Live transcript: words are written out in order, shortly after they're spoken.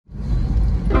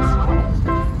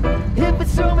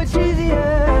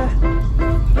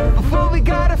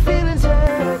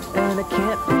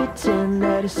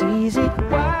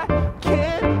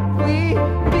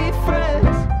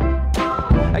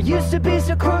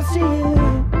close to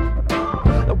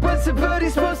you. What's somebody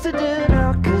supposed to do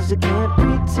now? Cause I can't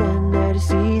pretend that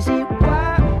it's easy.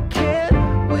 Why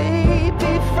can't we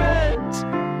be friends?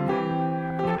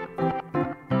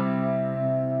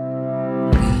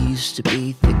 We used to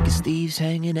be thick as thieves,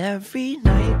 hanging every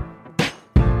night.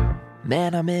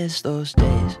 Man, I miss those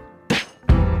days.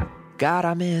 God,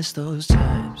 I miss those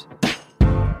times.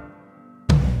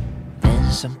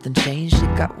 Then something changed,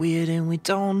 it got weird and we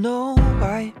don't know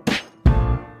why.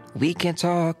 We can't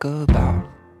talk about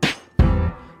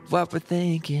what we're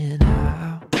thinking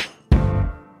now.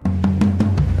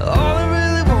 All I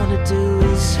really wanna do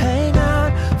is hang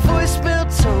out. Voicemail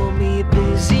told me you're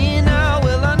busy now.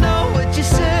 Well, I know what you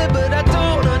said, but I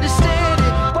don't understand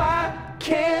it. Why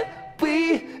can't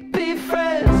we be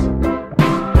friends?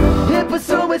 It was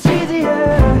so much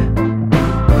easier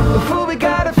before we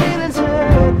got our feelings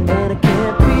hurt. And I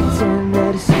can't pretend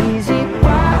that it's easy.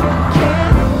 Why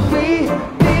can't we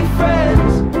be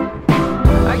friends?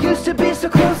 I used to be so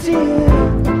close to you.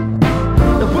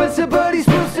 Now what's somebody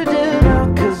supposed to do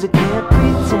now? Cause I can't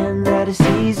pretend that it's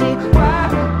easy. Why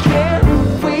can't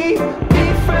we be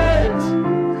friends?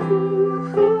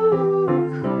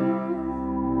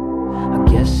 I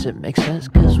guess it makes sense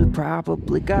cause we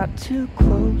probably got too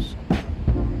close.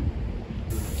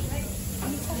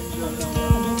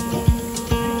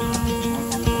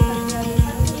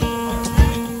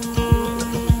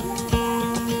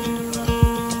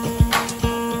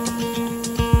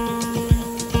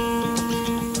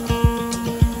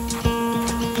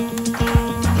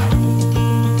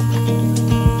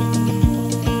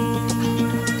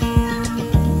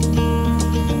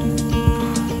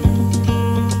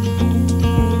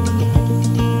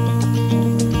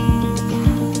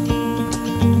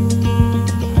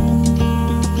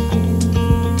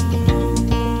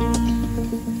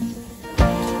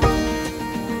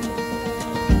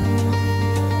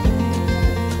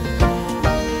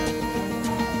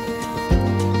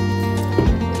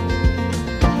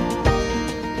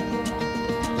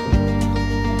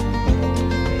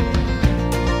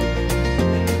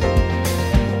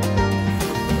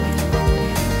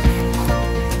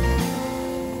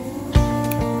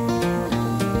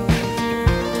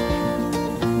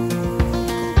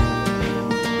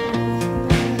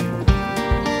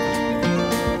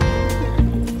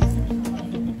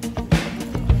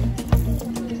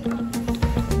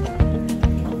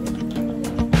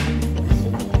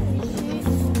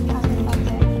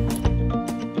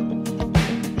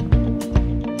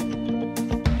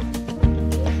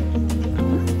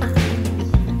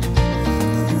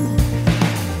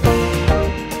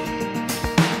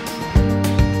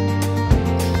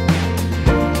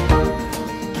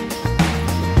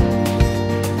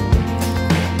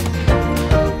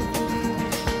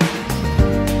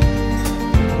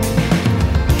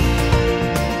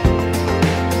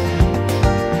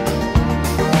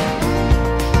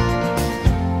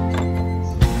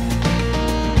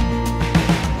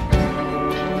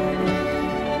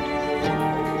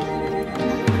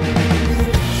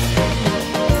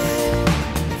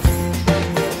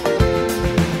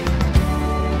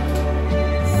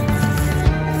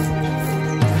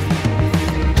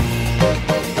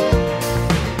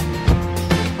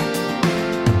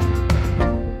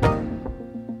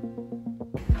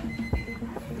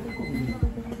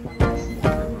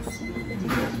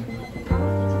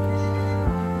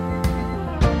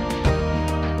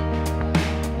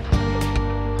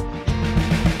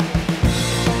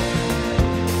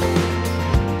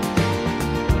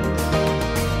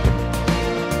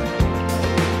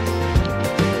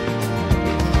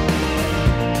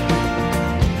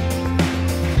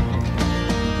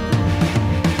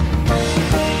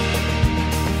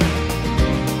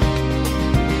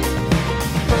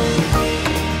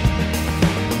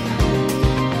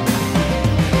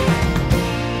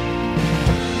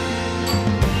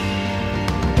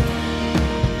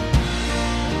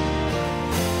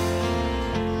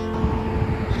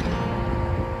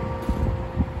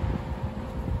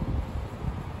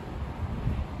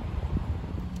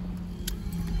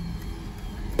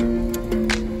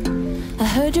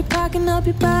 Heard you're packing up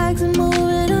your bags and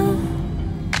moving on.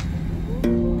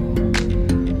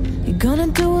 You're gonna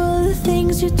do all the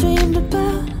things you dreamed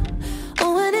about.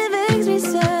 Oh, and it makes me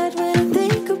sad when I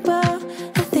think about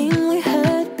the thing we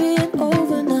had being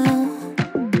over now.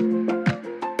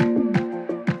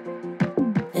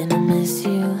 And I miss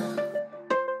you.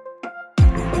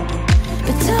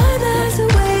 But time has a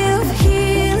way of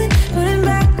healing, putting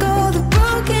back all the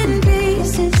broken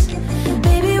pieces.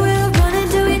 Maybe we'll run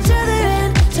into each other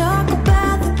and talk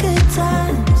about the good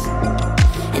times.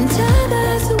 And time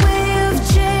has a way of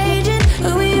changing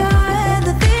who we are and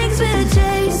the things we're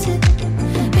changing.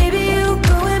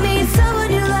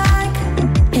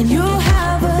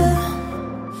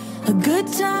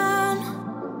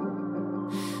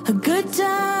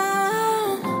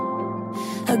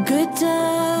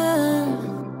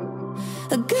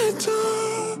 a good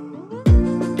time.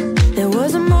 There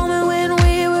was a moment when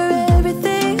we were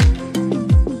everything,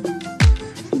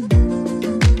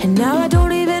 and now I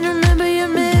don't even remember your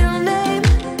middle name.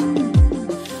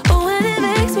 Oh, and it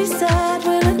makes me sad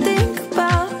when I think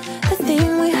about the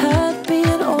thing we had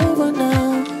being over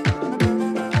now.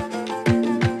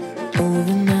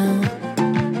 Over now.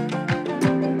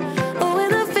 Oh,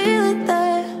 and I feel it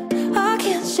that I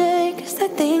can't shake. It's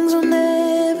that things will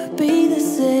never be the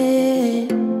same,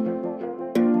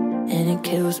 and it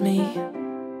kills me.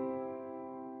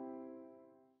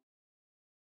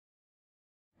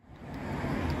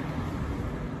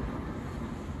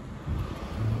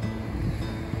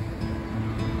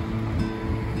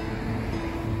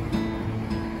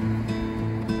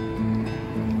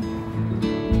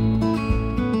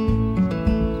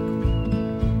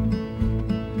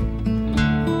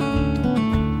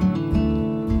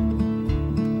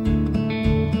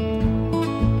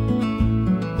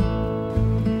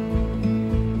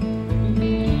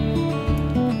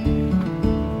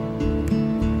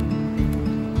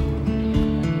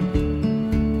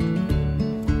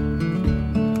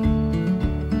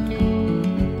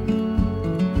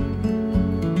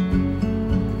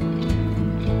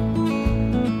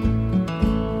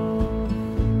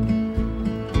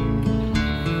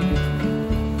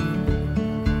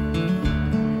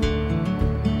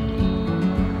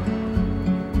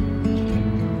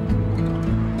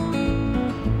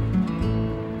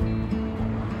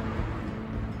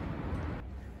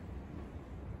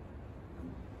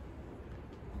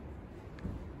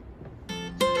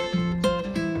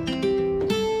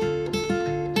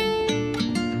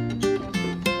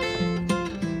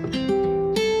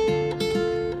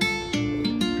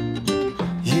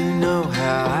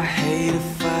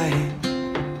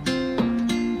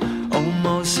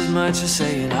 Much as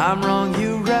saying I'm wrong,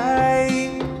 you're right.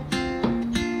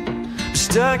 We're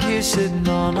stuck here sitting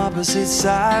on opposite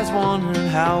sides, wondering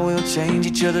how we'll change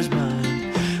each other's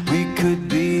mind. We could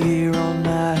be here all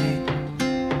night.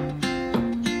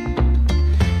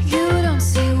 You don't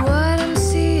see what I'm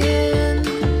seeing.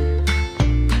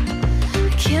 I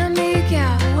can't make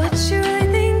out what you're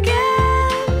really thinking.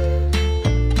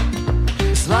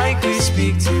 It's like we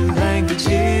speak two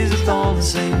languages with all the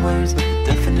same words, but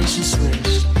the definition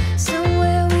switched.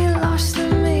 Somewhere we lost the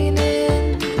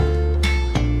meaning.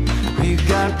 We've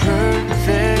got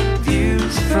perfect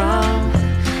views from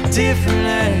different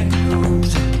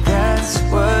angles. That's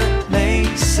what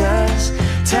makes us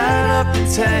tied up and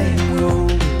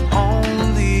tangled.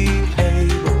 Only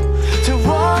able to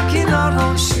walk in our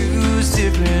own shoes,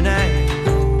 different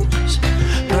angles.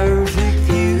 Perfect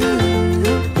view.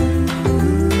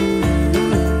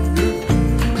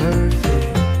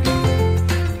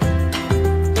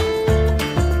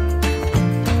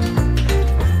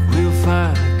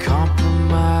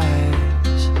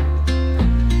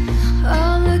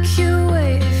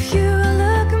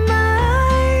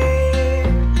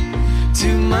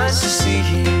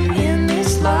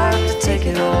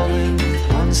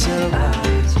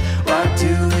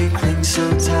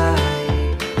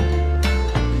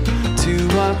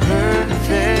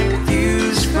 Perfect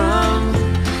views from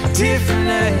different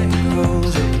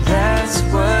angles. That's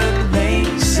what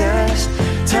makes us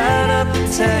tied up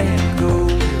and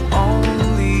tangled.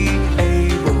 Only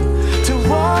able to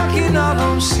walk in our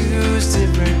own shoes,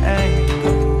 different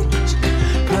angles.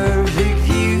 Perfect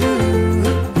view.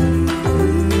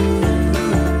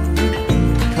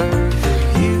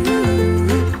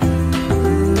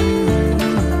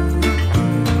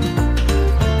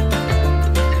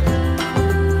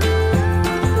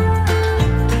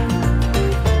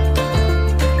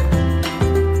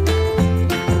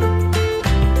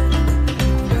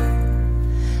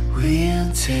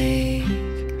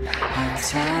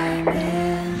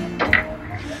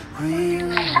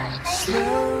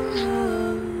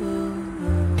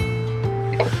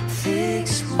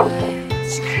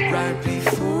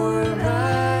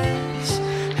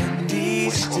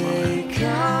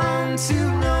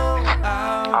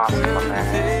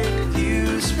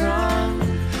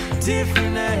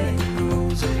 Different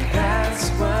angles, that's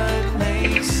what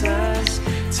makes us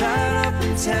tied up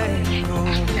and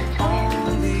tangled.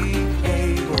 Only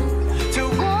able to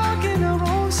walk in our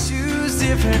own shoes,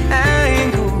 different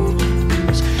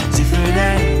angles, different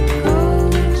angles.